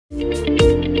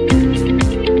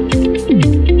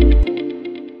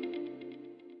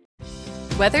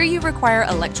Whether you require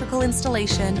electrical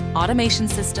installation, automation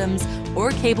systems,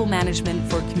 or cable management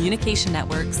for communication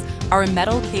networks, our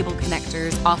metal cable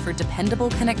connectors offer dependable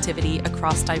connectivity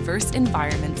across diverse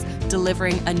environments,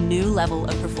 delivering a new level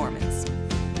of performance.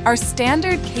 Our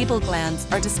standard cable glands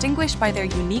are distinguished by their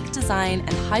unique design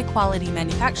and high-quality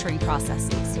manufacturing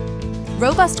processes.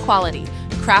 Robust quality,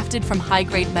 crafted from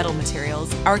high-grade metal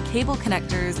materials, our cable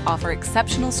connectors offer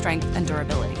exceptional strength and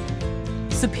durability.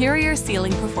 Superior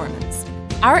sealing performance.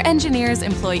 Our engineers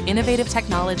employ innovative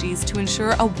technologies to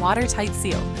ensure a watertight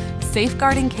seal,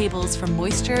 safeguarding cables from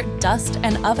moisture, dust,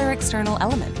 and other external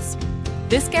elements.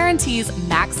 This guarantees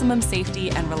maximum safety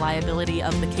and reliability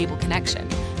of the cable connection,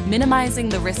 minimizing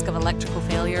the risk of electrical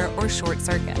failure or short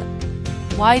circuit.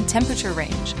 Wide temperature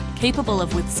range, capable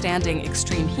of withstanding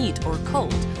extreme heat or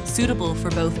cold, suitable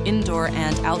for both indoor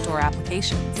and outdoor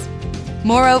applications.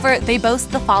 Moreover, they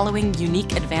boast the following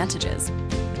unique advantages.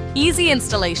 Easy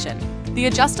installation. The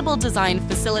adjustable design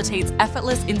facilitates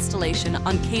effortless installation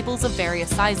on cables of various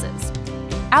sizes.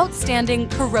 Outstanding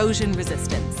corrosion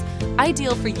resistance,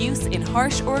 ideal for use in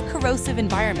harsh or corrosive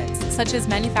environments such as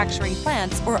manufacturing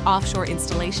plants or offshore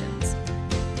installations.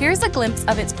 Here's a glimpse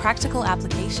of its practical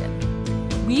application.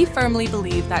 We firmly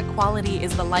believe that quality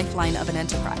is the lifeline of an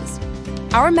enterprise.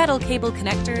 Our metal cable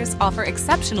connectors offer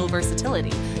exceptional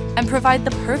versatility and provide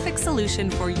the perfect solution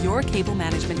for your cable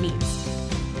management needs.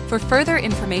 For further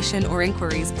information or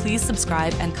inquiries, please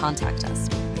subscribe and contact us.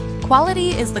 Quality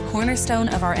is the cornerstone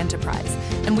of our enterprise,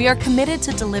 and we are committed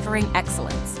to delivering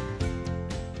excellence.